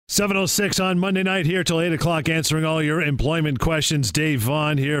7:06 on Monday night here till 8 o'clock, answering all your employment questions. Dave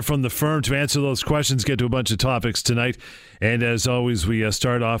Vaughn here from the firm to answer those questions, get to a bunch of topics tonight. And as always, we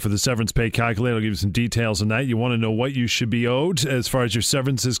start off with the severance pay calculator. I'll give you some details on that. You want to know what you should be owed as far as your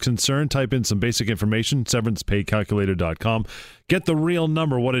severance is concerned, type in some basic information, severancepaycalculator.com. Get the real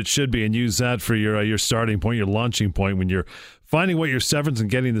number, what it should be, and use that for your starting point, your launching point when you're finding what your severance and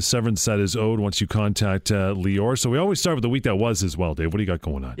getting the severance that is owed once you contact Lior. So we always start with the week that was as well, Dave. What do you got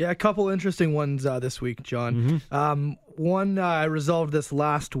going on? Yeah, a couple interesting ones this week, John. One, I resolved this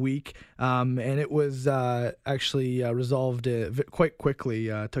last week, and it was actually resolved quite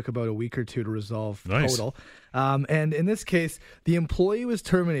quickly. Took about a week or two to resolve total. And in this case, the employee was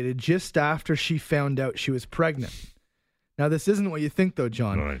terminated just after she found out she was pregnant. Now, this isn't what you think, though,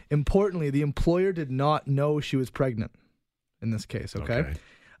 John. Right. Importantly, the employer did not know she was pregnant in this case, okay?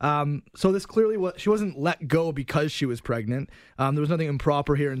 So this clearly she wasn't let go because she was pregnant. There was nothing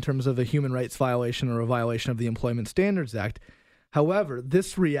improper here in terms of a human rights violation or a violation of the Employment Standards Act. However,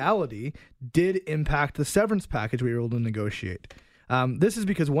 this reality did impact the severance package we were able to negotiate. This is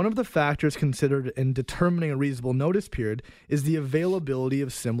because one of the factors considered in determining a reasonable notice period is the availability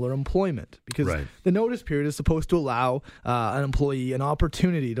of similar employment. Because the notice period is supposed to allow an employee an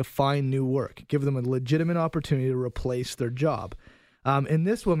opportunity to find new work, give them a legitimate opportunity to replace their job. In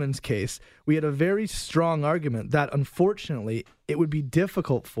this woman's case, we had a very strong argument that, unfortunately, it would be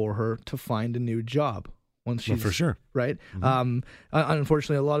difficult for her to find a new job. Once she's, for sure. Right?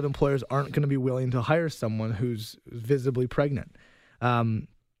 Unfortunately, a lot of employers aren't going to be willing to hire someone who's visibly pregnant.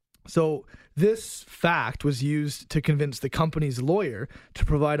 So this fact was used to convince the company's lawyer to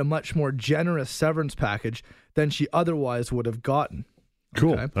provide a much more generous severance package than she otherwise would have gotten.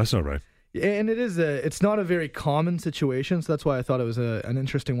 Cool. Okay? That's all right. And it's not a very common situation, so that's why I thought it was an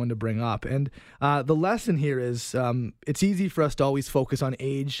interesting one to bring up. And the lesson here is it's easy for us to always focus on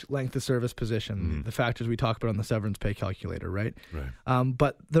age, length of service, position, the factors we talk about on the severance pay calculator, right?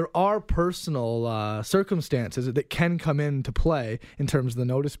 But there are personal circumstances that can come into play in terms of the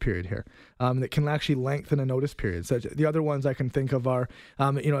notice period here that can actually lengthen a notice period. So the other ones I can think of are,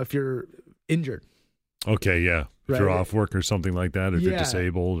 if you're injured. Okay, yeah. If you're off work or something like that, or if you're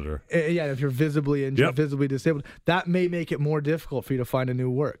disabled. If you're visibly injured, visibly disabled, that may make it more difficult for you to find a new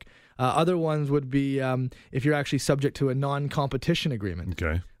work. Other ones would be if you're actually subject to a non-competition agreement,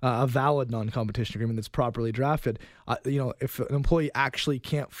 a valid non-competition agreement that's properly drafted. If an employee actually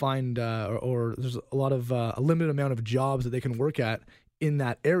can't find or there's a limited amount of jobs that they can work at in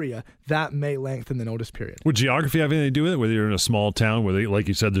that area, that may lengthen the notice period. Would geography have anything to do with it? Whether you're in a small town where, like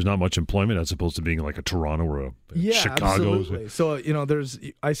you said, there's not much employment as opposed to being like a Toronto or a Chicago. Absolutely. So,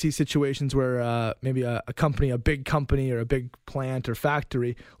 I see situations where maybe a big company or a big plant or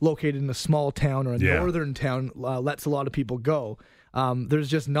factory located in a small town or a northern town lets a lot of people go. There's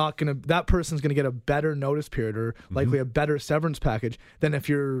just not that person's gonna get a better notice period or likely a better severance package than if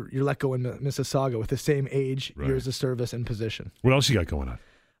you're let go in Mississauga with the same age, years of service, and position. What else you got going on?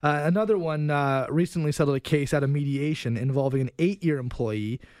 Another one recently settled a case out of mediation involving an 8-year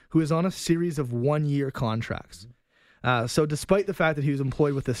employee who is on a series of 1-year contracts. So despite the fact that he was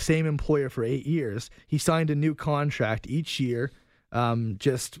employed with the same employer for 8 years, he signed a new contract each year. To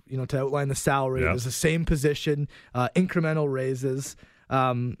outline the salary. It was the same position, incremental raises.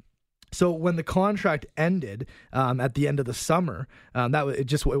 So when the contract ended at the end of the summer,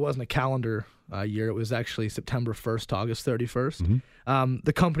 it wasn't a calendar year. It was actually September 1st to August 31st.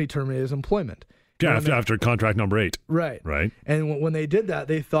 The company terminated his employment. Yeah, after contract number 8. Right. And when they did that,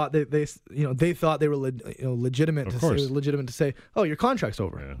 they thought they thought they were legitimate. It was legitimate to say, "Oh, your contract's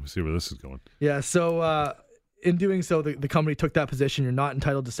over." Yeah, we'll see where this is going. Yeah. So. In doing so, the company took that position. You're not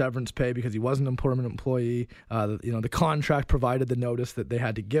entitled to severance pay because he wasn't a permanent employee. The contract provided the notice that they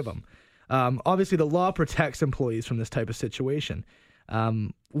had to give him. Obviously, the law protects employees from this type of situation.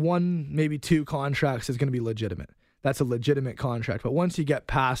 1, maybe 2 contracts is going to be legitimate. That's a legitimate contract. But once you get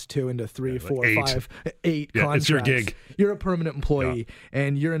past 2 into 3, 4, 5, 8 contracts, it's your gig. You're a permanent employee,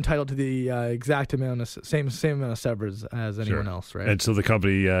 and you're entitled to the exact amount of same amount of severance as anyone else, right? And so the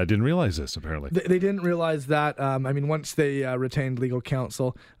company didn't realize this, apparently. They didn't realize that. Once they retained legal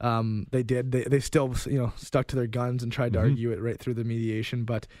counsel, they did. They still, stuck to their guns and tried to argue it right through the mediation.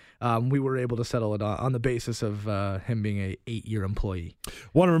 But we were able to settle it on the basis of him being a 8-year employee.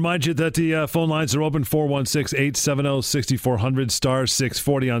 Want to remind you that the phone lines are open, 416-870-6400, star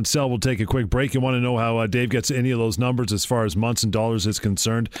 640 on cell. We'll take a quick break. You want to know how Dave gets any of those numbers as far as months and dollars is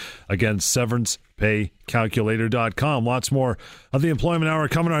concerned. Again, severance severancepaycalculator.com. Lots more of the Employment Hour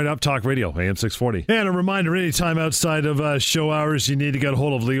coming right up. Talk Radio, AM 640. And a reminder, anytime outside of show hours, you need to get a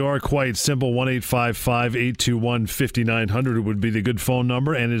hold of Lior. Quite simple, 1-855-821-5900 would be the good phone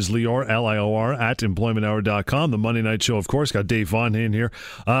number, and it is Lior, Lior, at employmenthour.com. The Monday night show, of course, got Dave Vaughn in here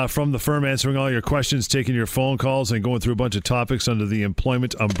from the firm, answering all your questions, taking your phone calls, and going through a bunch of topics under the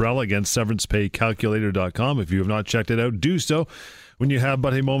employment umbrella. Again, severancepaycalculator.com. If you have not checked it out, do so when you have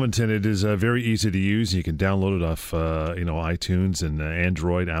but a moment, and it is very easy to use. You can download it off iTunes and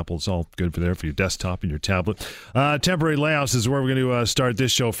Android. Apple's all good for there for your desktop and your tablet. Temporary layoffs is where we're going to start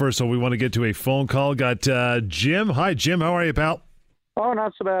this show first, so we want to get to a phone call. Got Jim. Hi, Jim. How are you, pal? Oh,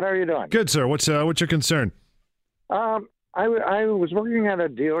 not so bad. How are you doing? Good, sir. What's your concern? I was working at a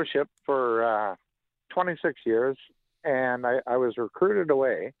dealership for 26 years, and I was recruited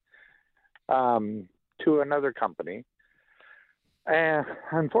away to another company. And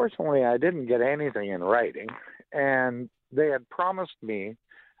unfortunately, I didn't get anything in writing, and they had promised me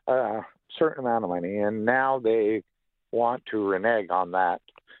a certain amount of money, and now they want to renege on that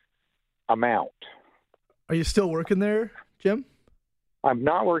amount. Are you still working there, Jim? I'm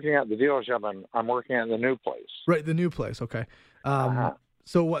not working at the dealership. I'm working at the new place. Right, the new place. Okay.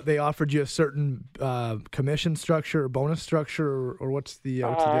 So what, they offered you a certain commission structure or bonus structure, or what's the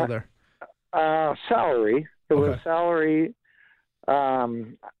deal there? Salary. It was salary.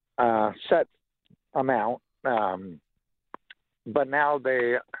 Set amount, but now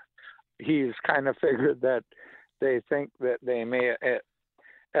he's kind of figured that they think that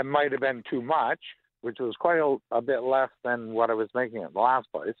it might have been too much, which was quite a bit less than what I was making at the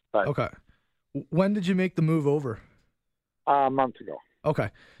last place. But okay, when did you make the move over? A month ago.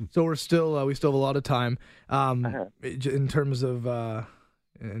 Okay, so we still have a lot of time in terms of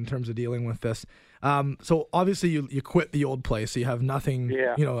dealing with this. So obviously you quit the old place, so you have nothing,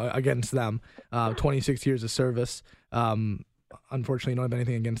 against them. 26 years of service. Unfortunately, you don't have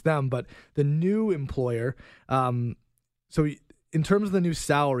anything against them. But the new employer. So in terms of the new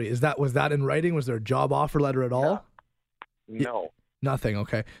salary, was that in writing? Was there a job offer letter at all? No. Nothing.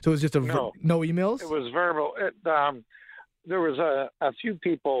 Okay. So it was just no emails. It was verbal. There was a few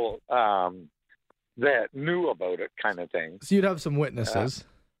people that knew about it, kind of thing. So you'd have some witnesses.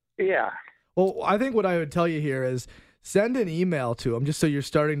 Yeah. Well, I think what I would tell you here is send an email to them, just so you're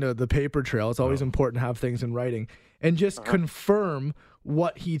starting the paper trail. It's always important to have things in writing, and just confirm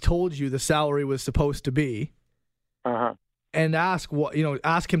what he told you the salary was supposed to be, and ask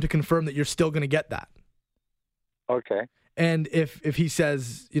him to confirm that you're still going to get that. Okay. And if he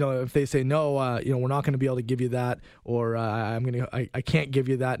says, if they say no, we're not going to be able to give you that, or I can't give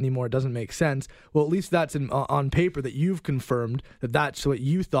you that anymore, it doesn't make sense. Well, at least that's on paper that you've confirmed that that's what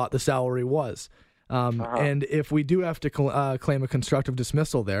you thought the salary was. And if we do have to claim a constructive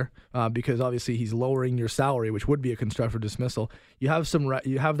dismissal there, because obviously he's lowering your salary, which would be a constructive dismissal, you have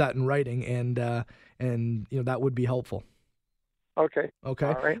that in writing, and that would be helpful. Okay. All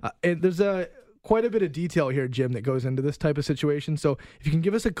right. And there's quite a bit of detail here, Jim, that goes into this type of situation. So if you can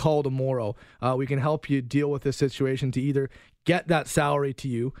give us a call tomorrow, we can help you deal with this situation to either get that salary to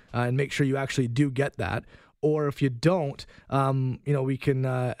you and make sure you actually do get that. Or if you don't, we can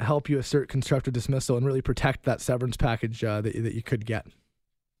help you assert constructive dismissal and really protect that severance package that you could get.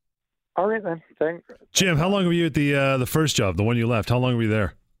 All right, then. Thanks. Jim, how long were you at the first job, the one you left? How long were you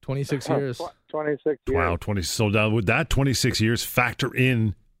there? 26 years. 26 years. Wow, 20. So would that 26 years factor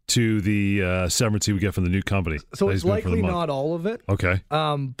in to the severance you would get from the new company? So it's likely not all of it. Okay.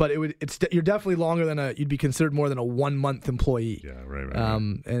 But you're definitely longer than you'd be considered more than a 1 month employee. Yeah, right.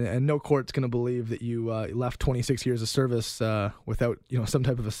 And no court's going to believe that you left 26 years of service without some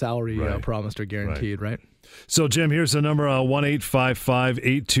type of a salary promised or guaranteed, right? So, Jim, here's the number,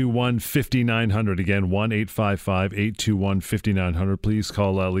 1-855-821-5900. Again, 1-855-821-5900. Please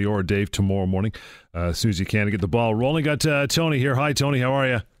call Lior or Dave tomorrow morning as soon as you can to get the ball rolling. Got Tony here. Hi, Tony. How are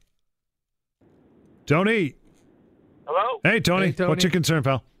you? Tony. Hello? Hey, Tony. What's your concern,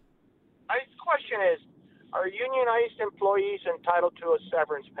 pal? My question is, are unionized employees entitled to a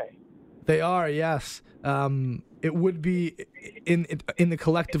severance pay? They are, yes. It would be in the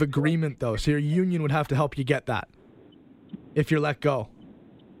collective agreement, though. So your union would have to help you get that if you're let go.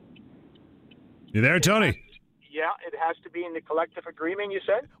 You there, Tony? It has to be in the collective agreement, you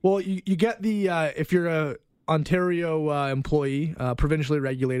said? Well, you get the if you're a Ontario employee, provincially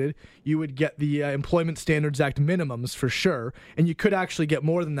regulated, you would get the Employment Standards Act minimums for sure, and you could actually get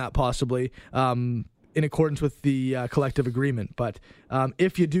more than that possibly in accordance with the collective agreement. But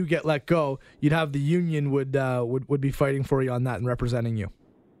if you do get let go, you'd have the union would be fighting for you on that and representing you.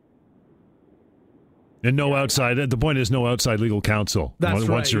 And no outside. The point is no outside legal counsel. That's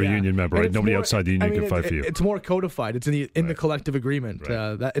once you're a union member, right? Nobody outside the union can fight for you. It's more codified. It's in the collective agreement.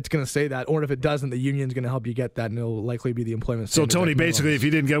 Right. That it's going to say that, or if it doesn't, the union's going to help you get that, and it'll likely be the employment. So Tony, basically, if you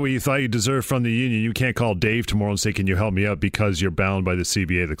didn't get what you thought you deserved from the union, you can't call Dave tomorrow and say, "Can you help me out?" Because you're bound by the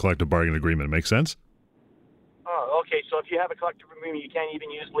CBA, the collective bargaining agreement. Make sense? Oh, okay. So if you have a collective agreement, you can't even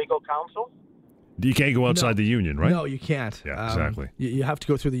use legal counsel? You can't go outside the union, right? No, you can't. Yeah, exactly. You have to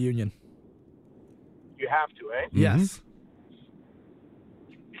go through the union. You have to, eh? Yes.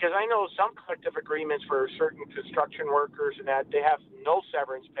 Because I know some collective agreements for certain construction workers and that they have no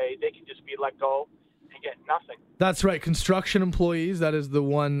severance pay. They can just be let go and get nothing. That's right. Construction employees, that's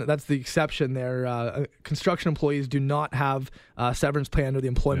the exception there. Construction employees do not have severance pay under the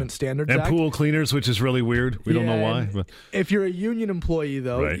Employment Standards And Act. pool cleaners, which is really weird. We don't know why. But. If you're a union employee,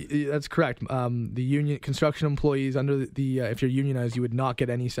 though, Right. that's correct. The union construction employees under the if you're unionized, you would not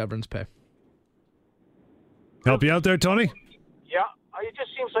get any severance pay. Help you out there, Tony? Yeah, it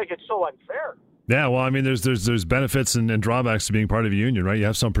just seems like it's so unfair. Yeah, well, I mean, there's benefits and drawbacks to being part of a union, right? You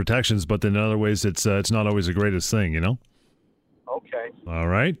have some protections, but then in other ways, it's not always the greatest thing, you know? Okay. All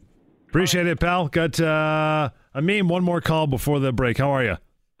right. Appreciate it, pal. Got Amin, one more call before the break. How are you?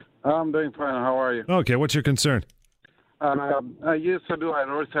 I'm doing fine. How are you? Okay, what's your concern? I used to do a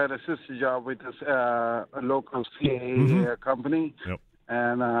roadside assistant job with this a local CA company. Yep.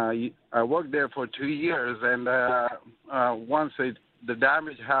 And I worked there for 2 years. And once the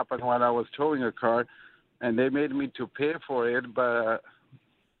damage happened when I was towing a car, and they made me to pay for it, but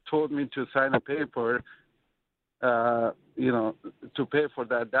told me to sign a paper, to pay for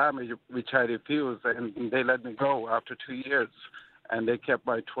that damage, which I refused, and they let me go after 2 years. And they kept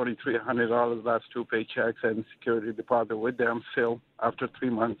my $2,300 last two paychecks and security deposit with them still after 3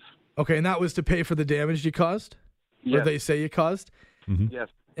 months. Okay, and that was to pay for the damage you caused? Yes. Or they say you caused? Mm-hmm. Yes.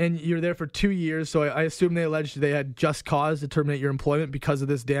 And you're there for 2 years, so I assume they alleged they had just cause to terminate your employment because of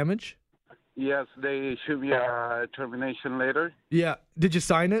this damage? Yes, they issued me a termination letter. Yeah. Did you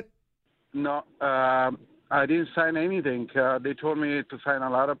sign it? No, I didn't sign anything. They told me to sign a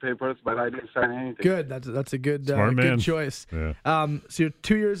lot of papers, but I didn't sign anything. Good. That's a good Smart man. good choice. Yeah. So you're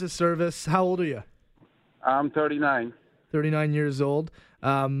 2 years of service. How old are you? I'm 39. 39 years old.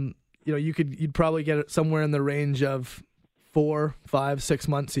 You'd probably get it somewhere in the range of 4, 5, 6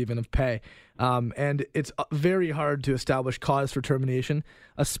 months even of pay. And it's very hard to establish cause for termination,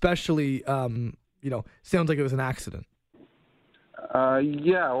 especially, sounds like it was an accident.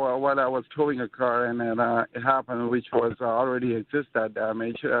 Well, I was towing a car, and then it happened, which was already that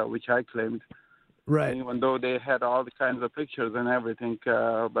damage, which I claimed. Right. Even though they had all the kinds of pictures and everything,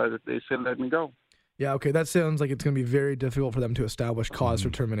 but they still let me go. Yeah, okay, that sounds like it's going to be very difficult for them to establish cause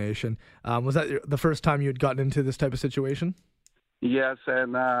for termination. Was that the first time you had gotten into this type of situation? Yes,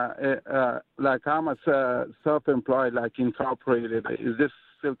 and like I'm a self-employed, like incorporated. Is this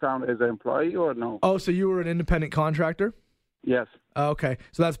still count as an employee or no? Oh, so you were an independent contractor? Yes. Okay,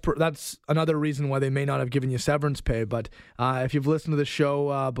 so that's another reason why they may not have given you severance pay. But if you've listened to the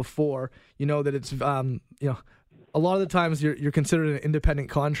show before, you know that it's a lot of the times you're considered an independent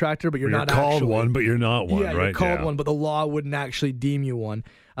contractor, but you're not called actually one, but you're not one, yeah, right? You're called one, but the law wouldn't actually deem you one.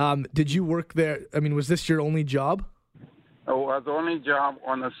 Did you work there? I mean, was this your only job? It was only job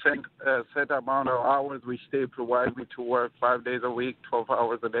on a set amount of hours which they provide me to work 5 days a week, 12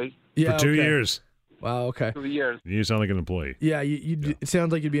 hours a day. Yeah, For 2 years. Wow, okay. 2 years. You sound like an employee. Yeah, it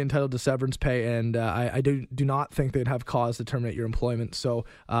sounds like you'd be entitled to severance pay, and I do not think they'd have cause to terminate your employment. So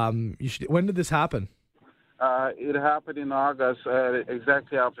you should. When did this happen? It happened in August,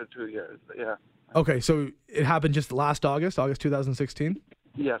 exactly after 2 years. Yeah. Okay, so it happened just last August 2016?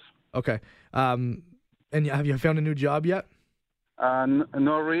 Yes. Okay. And have you found a new job yet?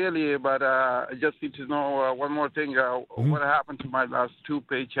 No, really, but I just need to know one more thing. What happened to my last two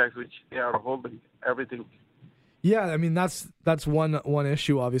paychecks, which they are holding everything? Yeah, I mean that's one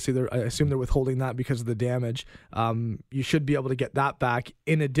issue. Obviously, I assume they're withholding that because of the damage. You should be able to get that back.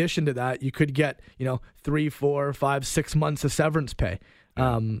 In addition to that, you could get 3, 4, 5, 6 months of severance pay.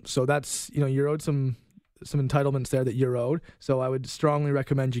 So that's you're owed some entitlements there that you're owed. So I would strongly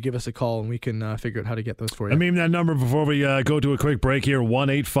recommend you give us a call and we can figure out how to get those for you. I mean, that number before we go to a quick break here,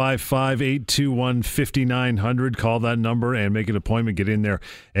 1-855-821-5900. Call that number and make an appointment. Get in there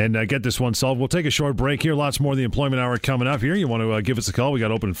and get this one solved. We'll take a short break here. Lots more of the Employment Hour coming up here. You want to give us a call. We got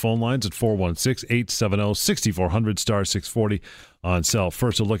open phone lines at 416-870-6400 star 640 on cell.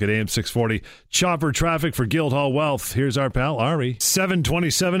 First, a look at AM 640 chopper traffic for Guildhall Wealth. Here's our pal Ari.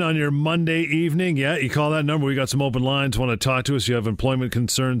 7:27 on your Monday evening. Yeah, you call that number. We got some open lines. Want to talk to us? You have employment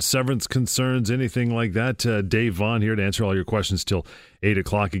concerns, severance concerns, anything like that? Dave Vaughn here to answer all your questions till 8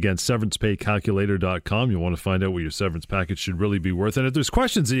 o'clock. Again, severancepaycalculator.com. You want to find out what your severance package should really be worth. And if there's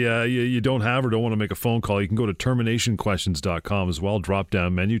questions that you don't have or don't want to make a phone call, you can go to terminationquestions.com as well.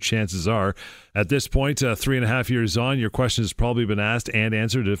 Drop-down menu. Chances are, at this point, 3.5 years on, your question has probably been asked and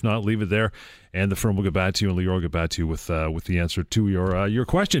answered. If not, leave it there, and the firm will get back to you, and Lior will get back to you with the answer to your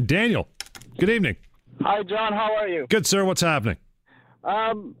question. Daniel, good evening. Hi, John. How are you? Good, sir. What's happening?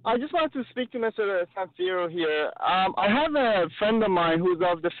 I just wanted to speak to Mr. Samfiru here. I have a friend of mine who's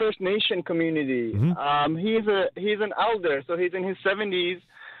of the First Nation community. Mm-hmm. He's an elder, so he's in his 70s,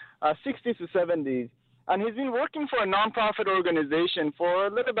 60s to 70s, and he's been working for a nonprofit organization for a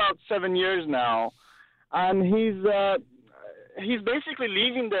little about 7 years now, and he's basically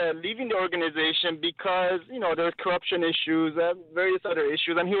leaving the organization because there's corruption issues, various other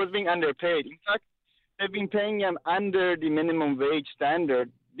issues, and he was being underpaid. In fact, they've been paying him under the minimum wage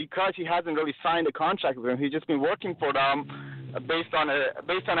standard because he hasn't really signed a contract with them. He's just been working for them based on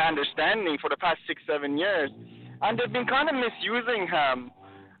an understanding for the past 6-7 years, and they've been kind of misusing him.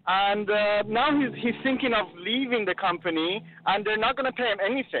 And now he's thinking of leaving the company, and they're not going to pay him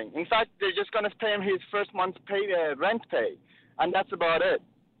anything. In fact, they're just going to pay him his first month's rent pay, and that's about it.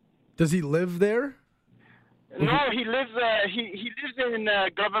 Does he live there? No, he lives in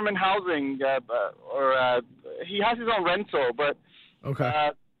government housing, or he has his own rental. But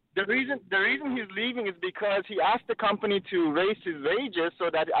okay. The reason he's leaving is because he asked the company to raise his wages so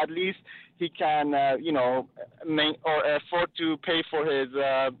that at least he can afford to pay for his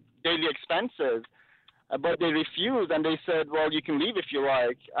daily expenses. But they refused, and they said, "Well, you can leave if you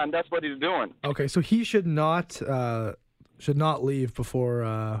like," and that's what he's doing. Okay, so he should not leave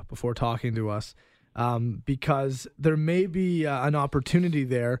before talking to us. Because there may be an opportunity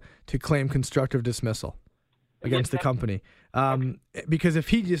there to claim constructive dismissal against the company. Because if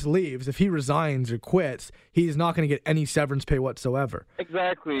he just leaves, if he resigns or quits, he's not going to get any severance pay whatsoever.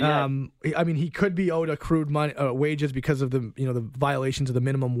 Exactly. Yeah. I mean, he could be owed accrued wages because of the violations of the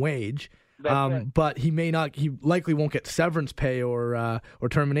minimum wage. But he likely won't get severance pay or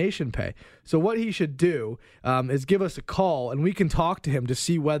termination pay. So what he should do is give us a call, and we can talk to him to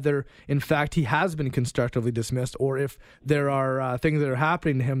see whether, in fact, he has been constructively dismissed, or if there are things that are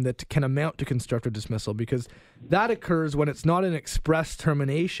happening to him that can amount to constructive dismissal, because that occurs when it's not an express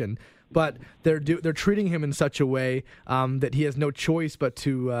termination, but they're treating him in such a way that he has no choice but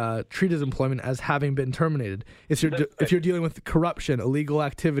to treat his employment as having been terminated. If you're dealing with corruption, illegal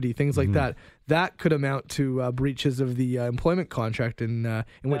activity, things like that could amount to breaches of the employment contract, in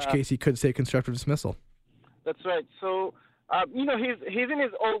which case he could say constructive dismissal. That's right. So, he's in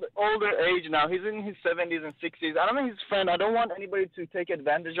his older age now. He's in his 70s and 60s. I don't know his friend. I don't want anybody to take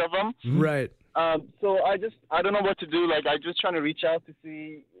advantage of him. Right. So I don't know what to do. Like, I'm just trying to reach out to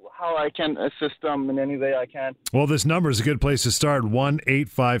see how I can assist them in any way I can. Well, this number is a good place to start.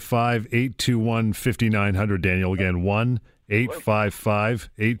 1-855-821-5900, Daniel. Again,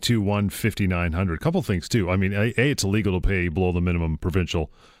 1-855-821-5900. A couple things, too. I mean, it's illegal to pay below the minimum provincial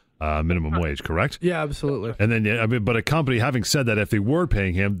minimum wage, correct? Yeah, absolutely. And then, but a company, having said that, if they were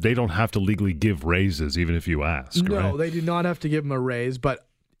paying him, they don't have to legally give raises, even if you ask. No, right? They do not have to give him a raise, but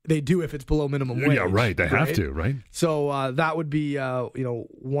they do if it's below minimum wage. Yeah, right. They have to, right? So that would be,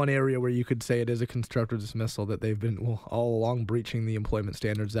 one area where you could say it is a constructive dismissal, that they've been all along breaching the Employment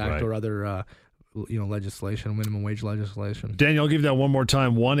Standards Act or other, legislation, minimum wage legislation. Daniel, I'll give you that one more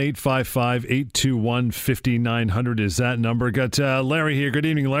time. 1-855-821-5900 is that number. Got Larry here. Good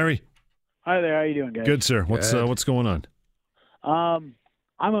evening, Larry. Hi there. How you doing, guys? Good, sir. What's going on? I'm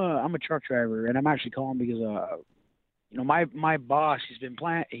a truck driver, and I'm actually calling because my boss, he's been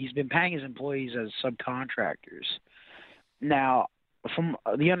paying his employees as subcontractors. Now, from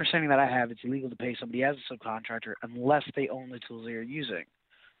the understanding that I have, it's illegal to pay somebody as a subcontractor unless they own the tools they are using.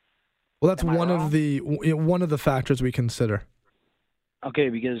 Well, that's one of the factors we consider. Okay,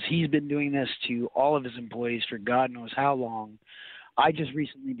 because he's been doing this to all of his employees for God knows how long. I just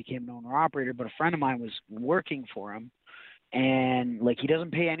recently became an owner-operator, but a friend of mine was working for him, and he doesn't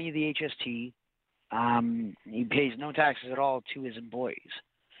pay any of the HST. He pays no taxes at all to his employees,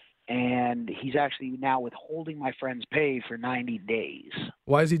 and he's actually now withholding my friend's pay for 90 days.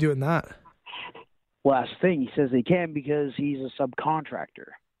 Why is he doing that? Well, that's the thing. He says they can because he's a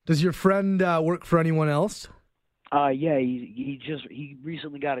subcontractor. Does your friend work for anyone else? Yeah, he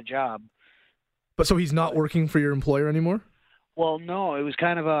recently got a job. But so he's not working for your employer anymore? Well, no, it was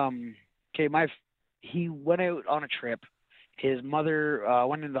kind of he went out on a trip. His mother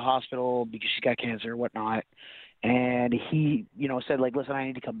went into the hospital because she's got cancer or whatnot, and he, said listen, I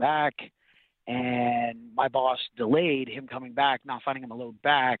need to come back. And my boss delayed him coming back, not finding him a load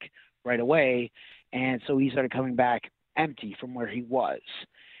back right away, and so he started coming back empty from where he was.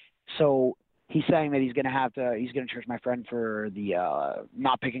 So he's saying that he's going to charge my friend for the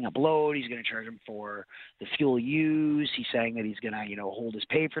not picking up load. He's going to charge him for the fuel used. He's saying that he's going to, hold his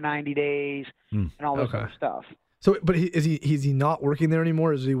pay for 90 days and all this other stuff. So, but is he not working there anymore,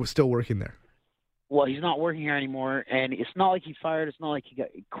 or is he still working there? Well, he's not working here anymore, and it's not like he fired. It's not like he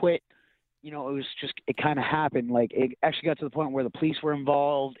quit. It kind of happened. Like, it actually got to the point where the police were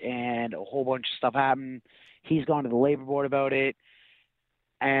involved and a whole bunch of stuff happened. He's gone to the labor board about it.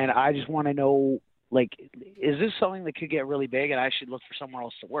 And I just want to know, like, is this something that could get really big and I should look for somewhere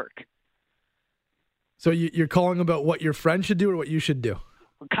else to work? So you're calling about what your friend should do or what you should do?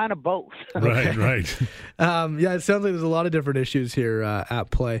 Kind of both. Right. Yeah, it sounds like there's a lot of different issues here at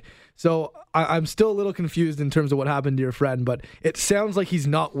play. So I'm still a little confused in terms of what happened to your friend, but it sounds like he's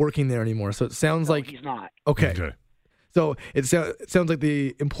not working there anymore. So it sounds like he's not. Okay. So it sounds like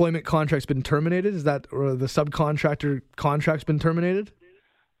the employment contract's been terminated. Is that, or the subcontractor contract's been terminated?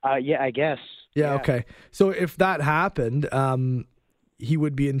 Yeah, I guess. Yeah, okay. So if that happened, he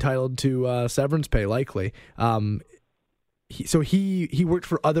would be entitled to severance pay, likely. He worked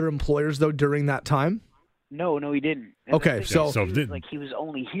for other employers, though, during that time? No, he didn't. And okay, so he was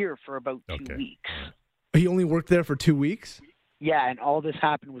only here for about 2 weeks. He only worked there for 2 weeks? Yeah, and all this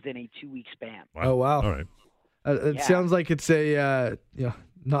happened within a 2-week span. Wow. Oh, wow. All right. It sounds like it's not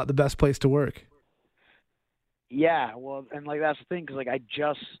the best place to work. Yeah, well, and that's the thing, because I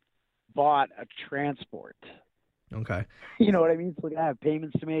just bought a transport. Okay. You know what I mean? So I have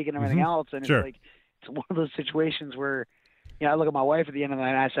payments to make and everything else, and Sure. it's one of those situations where, I look at my wife at the end of the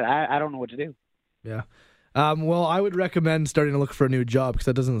night and I said, I don't know what to do. Yeah. Well, I would recommend starting to look for a new job, because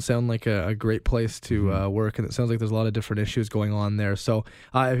that doesn't sound like a great place to work, and it sounds like there's a lot of different issues going on there. So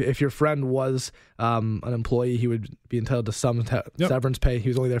if your friend was an employee, he would be entitled to some severance pay. He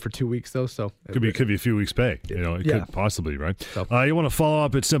was only there for 2 weeks, though, so could be a few weeks' pay. It could possibly, right? So. You want to follow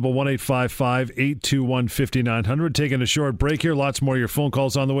up? It's simple: 1-855-821-5900. Taking a short break here. Lots more of your phone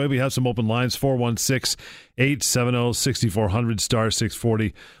calls on the way. We have some open lines: 416-870-6400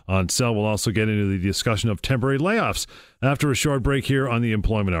 *640 on cell. We'll also get into the discussion of temporary layoffs after a short break here on the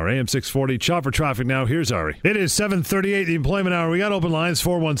Employment Hour. AM 640, chopper traffic now. Here's Ari. It is 7:38, the Employment Hour. We got open lines: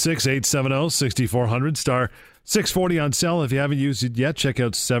 416-870-6400 *640 on cell. If you haven't used it yet, check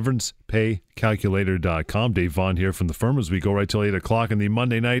out severancepaycalculator.com. Dave Vaughn here from the firm as we go right till 8 o'clock in the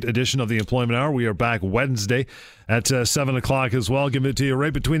Monday night edition of the Employment Hour. We are back Wednesday at 7 o'clock as well. Giving it to you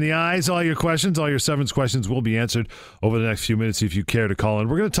right between the eyes. All your questions, all your severance questions will be answered over the next few minutes if you care to call in.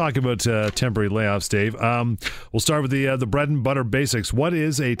 We're going to talk about temporary layoffs, Dave. We'll start with the bread and butter basics. What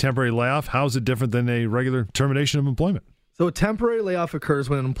is a temporary layoff? How is it different than a regular termination of employment? So a temporary layoff occurs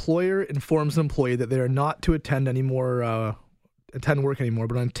when an employer informs an employee that they are not to attend work anymore,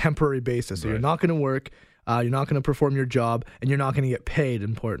 but on a temporary basis. So You're not going to work, you're not going to perform your job, and you're not going to get paid,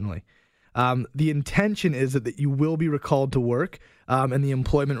 importantly. The intention is that you will be recalled to work, and the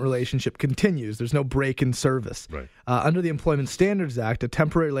employment relationship continues. There's no break in service. Right. Under the Employment Standards Act, a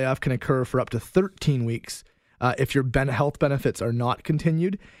temporary layoff can occur for up to 13 weeks if your health benefits are not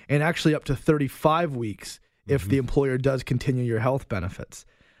continued, and actually up to 35 weeks if the employer does continue your health benefits.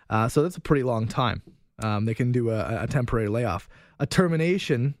 So that's a pretty long time. They can do a temporary layoff. A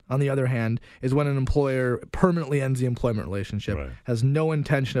termination, on the other hand, is when an employer permanently ends the employment relationship, has no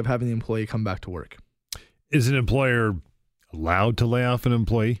intention of having the employee come back to work. Is an employer allowed to lay off an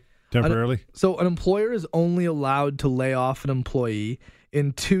employee temporarily? So an employer is only allowed to lay off an employee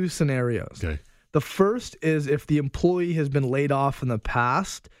in 2 scenarios. Okay. The first is if the employee has been laid off in the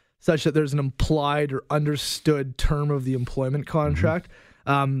past, such that there's an implied or understood term of the employment contract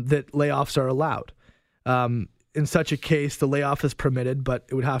that layoffs are allowed. In such a case, the layoff is permitted, but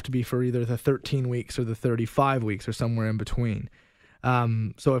it would have to be for either the 13 weeks or the 35 weeks or somewhere in between.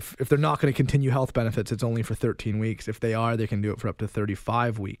 So if they're not going to continue health benefits, it's only for 13 weeks. If they are, they can do it for up to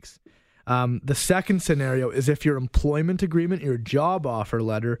 35 weeks. The second scenario is if your employment agreement, your job offer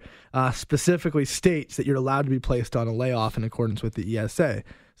letter, specifically states that you're allowed to be placed on a layoff in accordance with the ESA.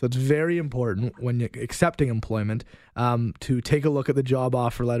 So it's very important when you're accepting employment to take a look at the job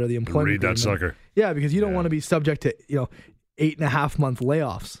offer letter, the employment Read that agreement. sucker. Yeah, because you don't want to be subject to 8.5-month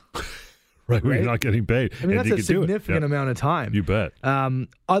layoffs. Right, when you're not getting paid. I mean, that's a significant amount of time. You bet.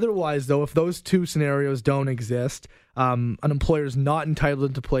 Otherwise, though, if those 2 scenarios don't exist, an employer is not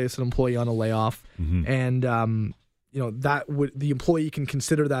entitled to place an employee on a layoff, and the employee can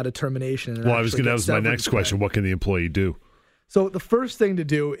consider that a termination. And that was my next question. What can the employee do? So the first thing to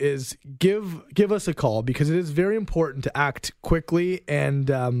do is give us a call, because it is very important to act quickly and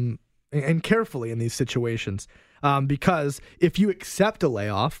carefully in these situations. Because if you accept a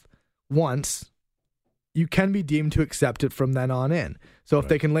layoff once, you can be deemed to accept it from then on in. So if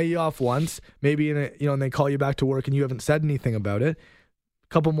they can lay you off once, maybe and they call you back to work and you haven't said anything about it, a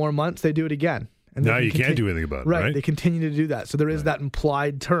couple more months, they do it again. And now you can't do anything about it, right? They continue to do that. So there is that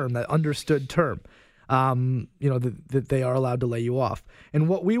implied term, that understood term, that they are allowed to lay you off. And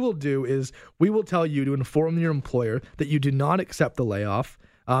what we will do is we will tell you to inform your employer that you do not accept the layoff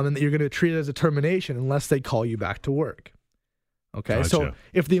and that you're going to treat it as a termination unless they call you back to work. Okay, gotcha. So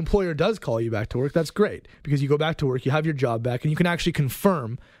if the employer does call you back to work, that's great because you go back to work, you have your job back, and you can actually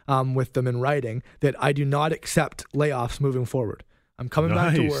confirm with them in writing that I do not accept layoffs moving forward. I'm coming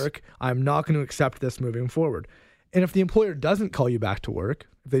back to work. I'm not going to accept this moving forward. And if the employer doesn't call you back to work,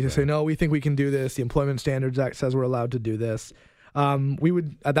 if they just say, no, we think we can do this, the Employment Standards Act says we're allowed to do this, we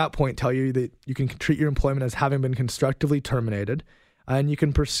would at that point tell you that you can treat your employment as having been constructively terminated, and you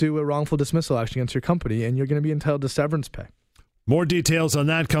can pursue a wrongful dismissal action against your company, and you're going to be entitled to severance pay. More details on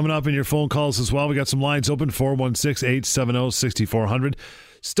that coming up in your phone calls as well. We got some lines open, 416-870-6400,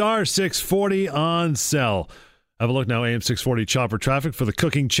 star 640 on cell. Have a look now, AM 640 Chopper Traffic for the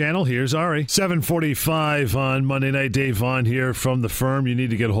Cooking Channel. Here's Ari. 7:45 on Monday night. Dave Vaughn here from the firm. You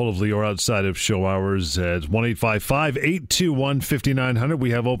need to get a hold of Lior outside of show hours at 1-855-821-5900. We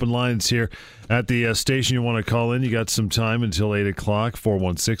have open lines here at the station. You want to call in, you got some time until 8 o'clock.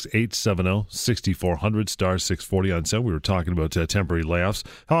 416-870-6400, star 640 on set. We were talking about temporary layoffs.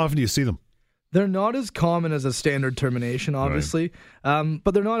 How often do you see them? They're not as common as a standard termination, obviously,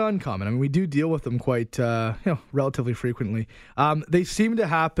 but they're not uncommon. I mean, we do deal with them quite, relatively frequently. They seem to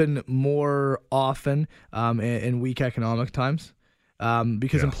happen more often in weak economic times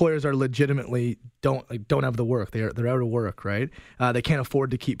because employers are legitimately don't have the work. They're out of work, right? They can't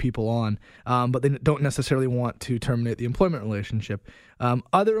afford to keep people on, but they don't necessarily want to terminate the employment relationship.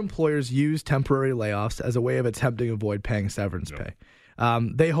 Other employers use temporary layoffs as a way of attempting to avoid paying severance pay.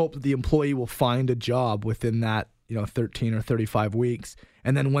 They hope that the employee will find a job within that 13 or 35 weeks.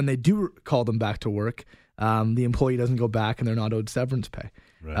 And then when they do call them back to work, the employee doesn't go back and they're not owed severance pay.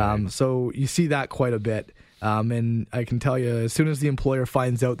 Right. So you see that quite a bit. And I can tell you, as soon as the employer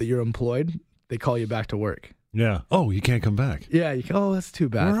finds out that you're employed, they call you back to work. Yeah. Oh, you can't come back. Yeah. That's too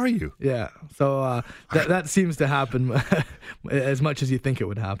bad. Where are you? Yeah. So that seems to happen as much as you think it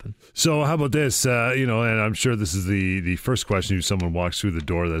would happen. So how about this? And I'm sure this is the first question. If someone walks through the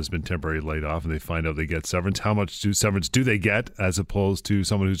door that has been temporarily laid off and they find out they get severance, how much severance do they get as opposed to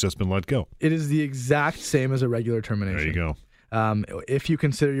someone who's just been let go? It is the exact same as a regular termination. There you go. If you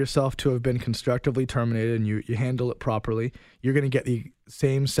consider yourself to have been constructively terminated and you handle it properly, you're going to get the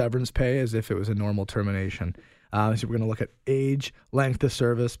same severance pay as if it was a normal termination. So we're going to look at age, length of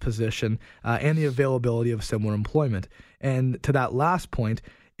service, position, and the availability of similar employment. And to that last point,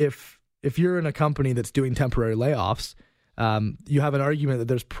 if you're in a company that's doing temporary layoffs, you have an argument that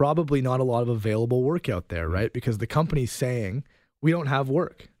there's probably not a lot of available work out there, right? Because the company's saying, we don't have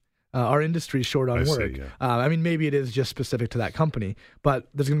work. Our industry's short on work. See, yeah. I mean, maybe it is just specific to that company, but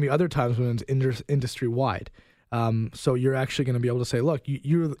there's going to be other times when it's industry-wide. So you're actually going to be able to say, look,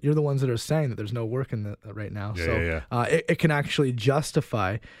 you're the ones that are saying that there's no work in right now. It can actually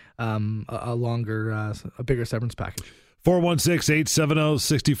justify a bigger severance package.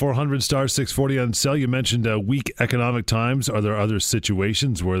 416-870-6400, star 640 on cell. You mentioned weak economic times. Are there other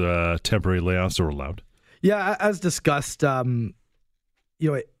situations where the temporary layoffs are allowed? Yeah, as discussed,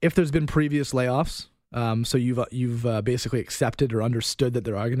 if there's been previous layoffs, so you've basically accepted or understood that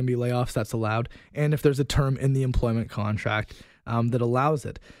there are going to be layoffs, that's allowed. And if there's a term in the employment contract that allows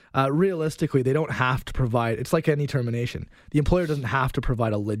it. Realistically, they don't have to provide, it's like any termination. The employer doesn't have to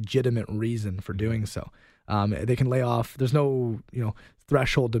provide a legitimate reason for doing so. They can lay off. There's no,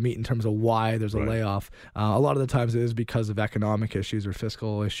 threshold to meet in terms of why there's a layoff. A lot of the times it is because of economic issues or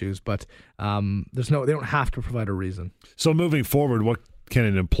fiscal issues, but they don't have to provide a reason. So moving forward, what can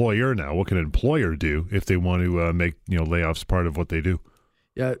an employer do if they want to make layoffs part of what they do?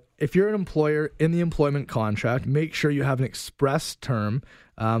 Yeah, if you're an employer in the employment contract, make sure you have an express term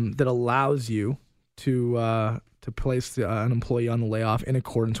that allows you to place an employee on the layoff in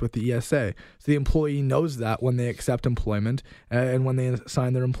accordance with the ESA. So the employee knows that when they accept employment and when they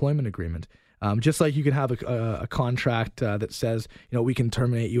sign their employment agreement. Just like you can have a contract that says, we can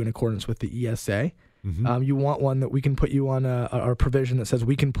terminate you in accordance with the ESA. Mm-hmm. You want one that we can put you on a provision that says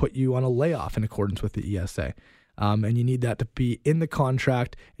we can put you on a layoff in accordance with the ESA. And you need that to be in the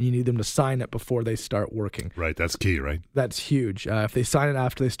contract, and you need them to sign it before they start working. Right, that's key, right? That's huge. If they sign it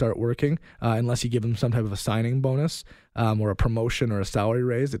after they start working, unless you give them some type of a signing bonus, or a promotion or a salary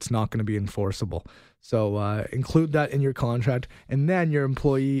raise, it's not going to be enforceable. So include that in your contract, and then your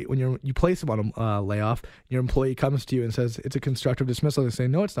employee, when you place them on a layoff, your employee comes to you and says it's a constructive dismissal. They say,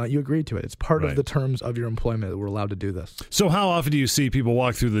 no, it's not. You agreed to it. It's part of the terms of your employment that we're allowed to do this. So how often do you see people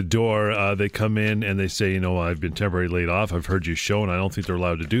walk through the door, they come in and they say, I've been temporarily laid off, I've heard you show, and I don't think they're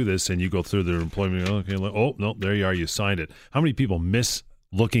allowed to do this, and you go through their employment, okay, oh, no, there you are, you signed it. How many people miss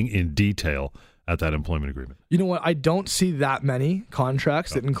looking in detail at that employment agreement? You know what? I don't see that many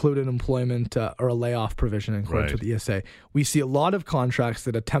contracts that include an employment or a layoff provision in accordance with the ESA. We see a lot of contracts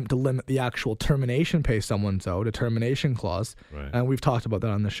that attempt to limit the actual termination pay someone's owed, a termination clause. And we've talked about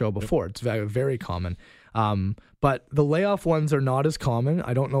that on the show before. It's very, very common. But the layoff ones are not as common.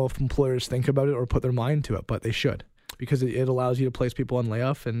 I don't know if employers think about it or put their mind to it, but they should, because it allows you to place people on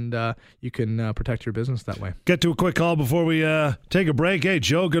layoff, and you can protect your business that way. Get to a quick call before we take a break. Hey,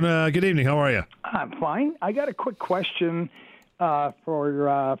 Joe, good evening. How are you? I'm fine. I got a quick question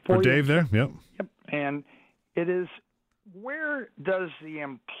for Dave there. Yep. And it is, where does the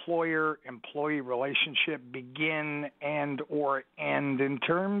employer-employee relationship begin and or end in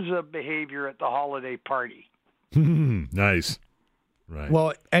terms of behavior at the holiday party? Nice. Right.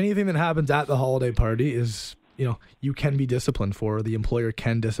 Well, anything that happens at the holiday party is, you can be disciplined for, or the employer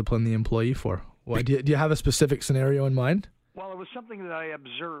can discipline the employee for. Well, do you have a specific scenario in mind? Well, it was something that I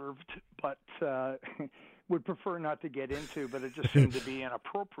observed, but would prefer not to get into, but it just seemed to be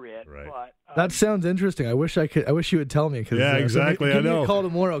inappropriate. Right. But, that sounds interesting. I wish you would tell me. Yeah, exactly. Give me a call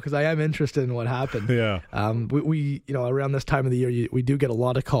tomorrow, because I am interested in what happened. Yeah. We around this time of the year, we do get a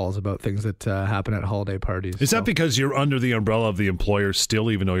lot of calls about things that happen at holiday parties. Is that because you're under the umbrella of the employer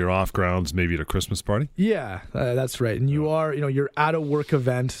still, even though you're off grounds, maybe at a Christmas party? Yeah, that's right. And you are, you're at a work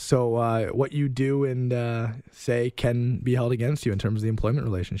event, so what you do and say can be held against you in terms of the employment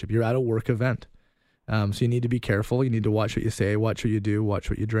relationship. You're at a work event. So you need to be careful. You need to watch what you say, watch what you do, watch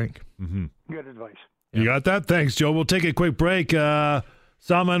what you drink. Mm-hmm. Good advice. You got that? Thanks, Joe. We'll take a quick break.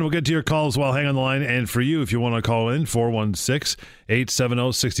 Salman, we'll get to your calls while hang on the line. And for you, if you want to call in,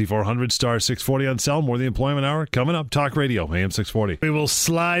 416-870-6400, star 640 on cell. More the Employment Hour coming up. Talk Radio, AM 640. We will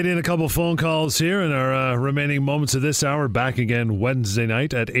slide in a couple phone calls here in our remaining moments of this hour. Back again Wednesday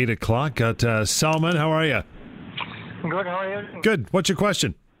night at 8 o'clock. Got Salman, how are you? Good, how are you? Good. What's your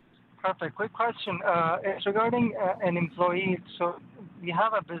question? Perfect. Quick question. It's regarding an employee. So we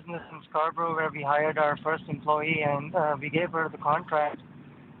have a business in Scarborough where we hired our first employee, and we gave her the contract.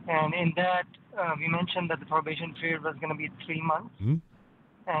 And in that, we mentioned that the probation period was going to be 3 months. Mm-hmm.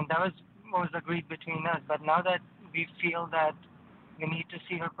 And that was what was agreed between us. But now that we feel that we need to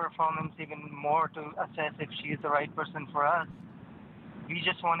see her performance even more to assess if she is the right person for us, we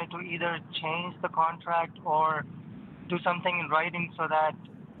just wanted to either change the contract or do something in writing so that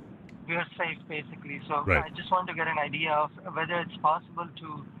we are safe, basically. So I just want to get an idea of whether it's possible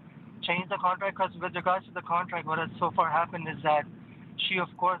to change the contract, because with regards to the contract, what has so far happened is that she, of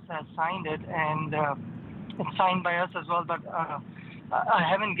course, has signed it, and it's signed by us as well, but I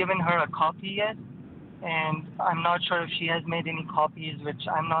haven't given her a copy yet, and I'm not sure if she has made any copies, which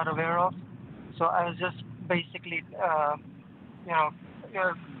I'm not aware of. So I was just basically,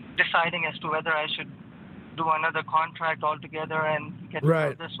 deciding as to whether I should do another contract altogether and get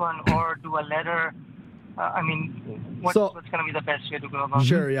rid of this one, or do a letter. What's going to be the best way to go about it?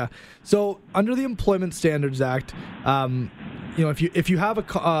 Sure, yeah. So under the Employment Standards Act, if you have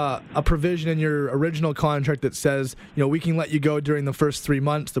a provision in your original contract that says, we can let you go during the first 3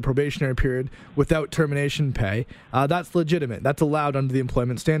 months, the probationary period, without termination pay, that's legitimate. That's allowed under the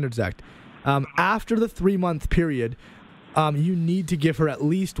Employment Standards Act. After the 3-month period, you need to give her at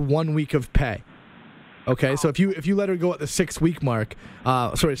least 1 week of pay. Okay, so if you let her go at the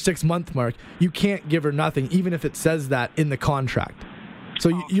 6-month mark, you can't give her nothing, even if it says that in the contract. So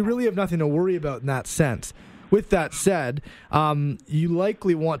you really have nothing to worry about in that sense. With that said, you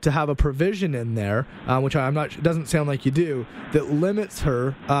likely want to have a provision in there, which it doesn't sound like you do, that limits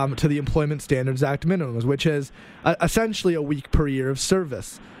her to the Employment Standards Act minimums, which is essentially a week per year of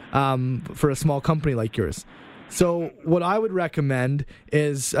service for a small company like yours. So what I would recommend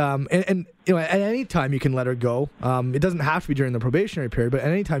is, at any time you can let her go. It doesn't have to be during the probationary period, but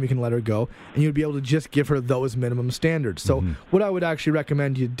at any time you can let her go, and you'd be able to just give her those minimum standards. So what I would actually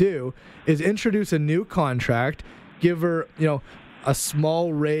recommend you do is introduce a new contract, give her, a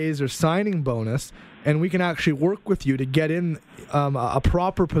small raise or signing bonus, and we can actually work with you to get in a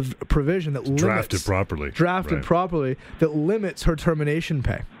proper provision that limits... Drafted properly, that limits her termination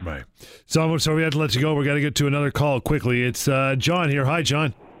pay. Right. So we have to let you go. We're going to get to another call quickly. It's John here. Hi,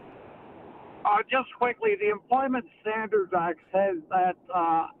 John. just quickly, the Employment Standards Act says that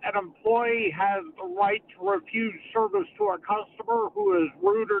an employee has the right to refuse service to a customer who is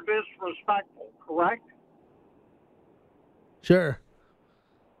rude or disrespectful, correct? Sure.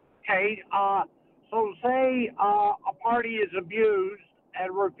 Okay, so say a party is abused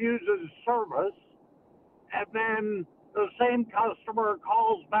and refuses service, and then the same customer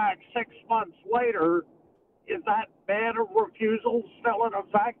calls back 6 months later, is that ban of refusal still in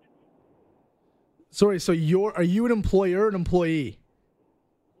effect? Sorry, so are you an employer or an employee?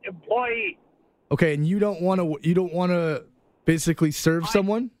 Employee. Okay, and you don't want to basically serve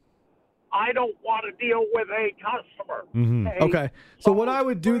someone? I don't want to deal with a customer. Mm-hmm. Okay. So what I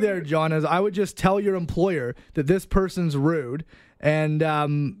would do there, John, is I would just tell your employer that this person's rude and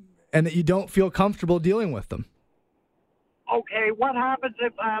that you don't feel comfortable dealing with them. Okay, what happens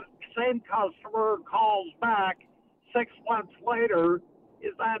if that same customer calls back 6 months later?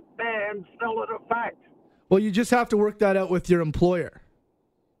 Is that ban still in effect? Well, you just have to work that out with your employer.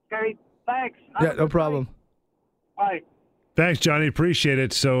 Okay, thanks. Yeah, no problem. Bye. Thanks, Johnny. Appreciate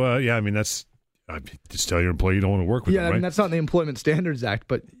it. So, just tell your employee you don't want to work with them, Yeah, I mean, that's not in the Employment Standards Act,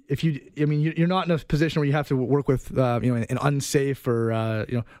 but if you're not in a position where you have to work with, an unsafe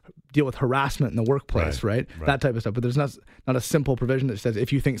or, deal with harassment in the workplace, right? That type of stuff. But there's not a simple provision that says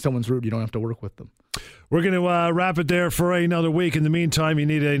if you think someone's rude, you don't have to work with them. We're going to wrap it there for another week. In the meantime, you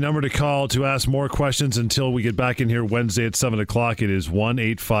need a number to call to ask more questions until we get back in here Wednesday at 7 o'clock. It is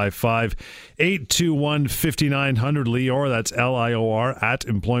 1-855-821-5900. Lior, that's Lior, at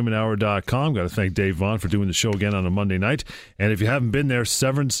employmenthour.com. Got to thank Dave Vaughn for doing the show again on a Monday night. And if you haven't been there,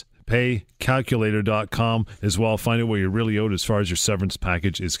 severancepaycalculator.com as well. Find out what you're really owed as far as your severance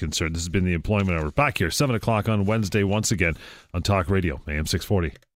package is concerned. This has been the Employment Hour. Back here, 7 o'clock on Wednesday once again on Talk Radio, AM 640.